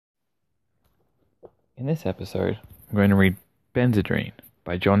In this episode, I'm going to read Benzedrine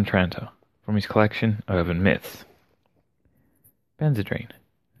by John Tranter from his collection Urban Myths. Benzedrine.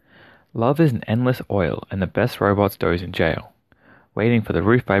 Love is an endless oil, and the best robots doze in jail, waiting for the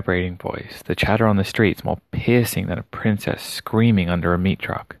roof-vibrating voice, the chatter on the streets more piercing than a princess screaming under a meat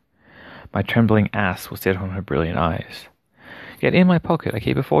truck. My trembling ass will sit on her brilliant eyes. Yet in my pocket I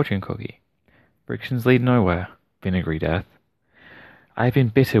keep a fortune cookie. Frictions lead nowhere, vinegary death. I have been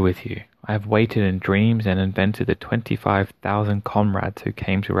bitter with you. I have waited in dreams and invented the 25,000 comrades who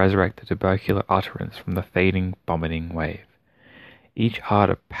came to resurrect the tubercular utterance from the fading, vomiting wave. Each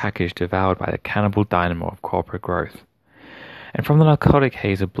heart a package devoured by the cannibal dynamo of corporate growth. And from the narcotic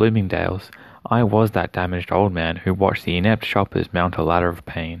haze of Bloomingdale's, I was that damaged old man who watched the inept shoppers mount a ladder of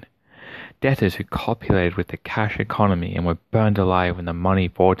pain. Debtors who copulated with the cash economy and were burned alive in the money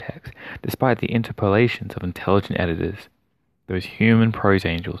vortex, despite the interpolations of intelligent editors. Those human prose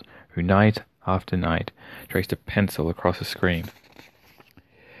angels who night after night traced a pencil across a screen.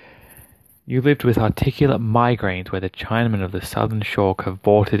 You lived with articulate migraines where the Chinamen of the southern shore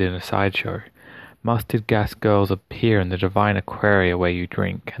cavorted in a sideshow. Mustard gas girls appear in the divine aquaria where you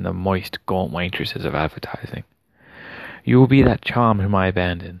drink, and the moist, gaunt waitresses of advertising. You will be that charm whom I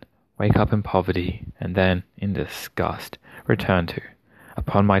abandon, wake up in poverty, and then, in disgust, return to,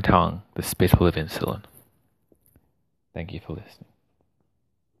 upon my tongue, the spittle of insulin. Thank you for listening.